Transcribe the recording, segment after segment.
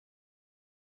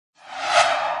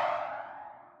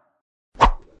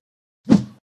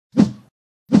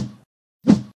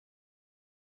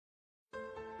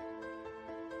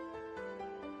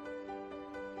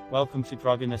Welcome to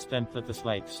Dragan and Plitvice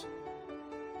Lakes.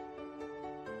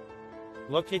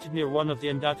 Located near one of the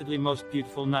undoubtedly most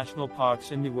beautiful national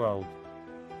parks in the world.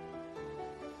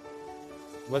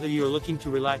 Whether you're looking to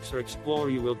relax or explore,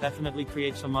 you will definitely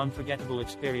create some unforgettable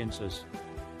experiences.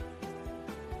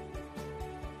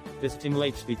 Visiting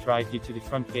Lakes will drive you to the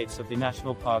front gates of the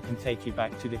national park and take you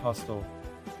back to the hostel.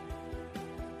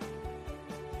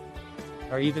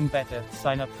 Or even better,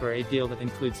 sign up for a deal that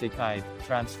includes a guide,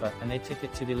 transfer, and a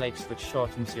ticket to the lakes, which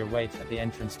shortens your wait at the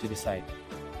entrance to the site.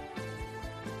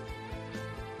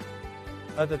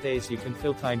 Other days you can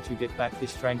fill time to get back the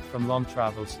strength from long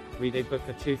travels, read a book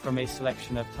or two from a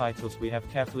selection of titles we have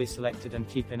carefully selected and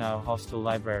keep in our hostel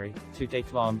library, to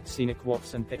take long, scenic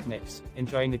walks and picnics,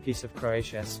 enjoying the peace of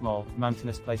Croatia's small,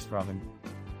 mountainous place Dragan.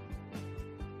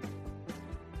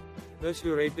 Those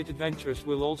who are a bit adventurous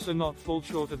will also not fall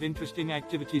short of interesting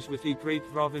activities with the Great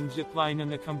Dragan zipline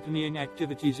and accompanying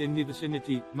activities in the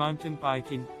vicinity: mountain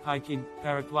biking, hiking,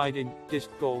 paragliding,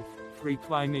 disc golf, free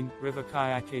climbing, river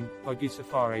kayaking, buggy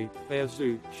safari, bear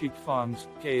zoo, sheep farms,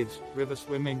 caves, river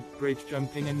swimming, bridge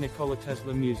jumping and Nikola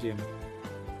Tesla Museum.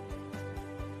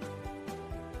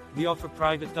 We offer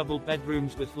private double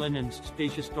bedrooms with linens,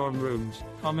 spacious dorm rooms,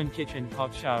 common kitchen,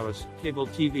 hot showers, cable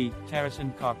TV, terrace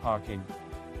and car parking.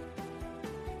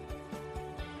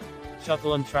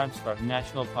 Shuttle and transfer,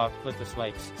 National Park Plitvice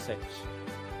Lakes, 6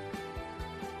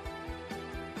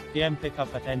 p.m.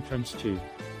 Pickup at entrance 2.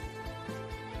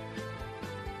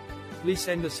 Please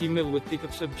send us email with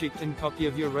pickup subject and copy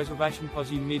of your reservation.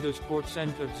 Posy Meadow Sports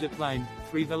Center, Zipline,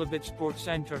 3 Velebit Sports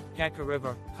Center, Gaka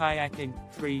River, Kayaking,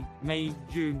 3, May,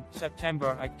 June,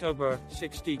 September, October,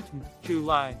 16th,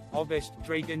 July, August,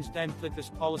 Dragan's Den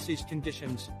Plitvice Policies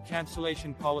Conditions,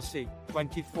 Cancellation Policy,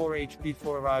 24 h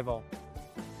before arrival.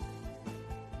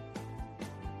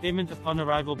 Payment upon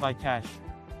arrival by cash.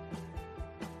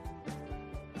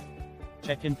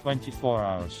 Check-in 24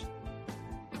 hours.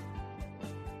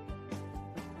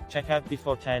 Check-out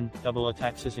before 10, double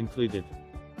taxes included.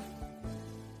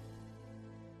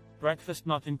 Breakfast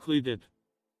not included.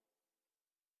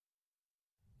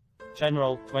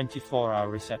 General, 24-hour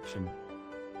reception.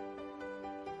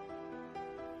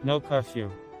 No curfew.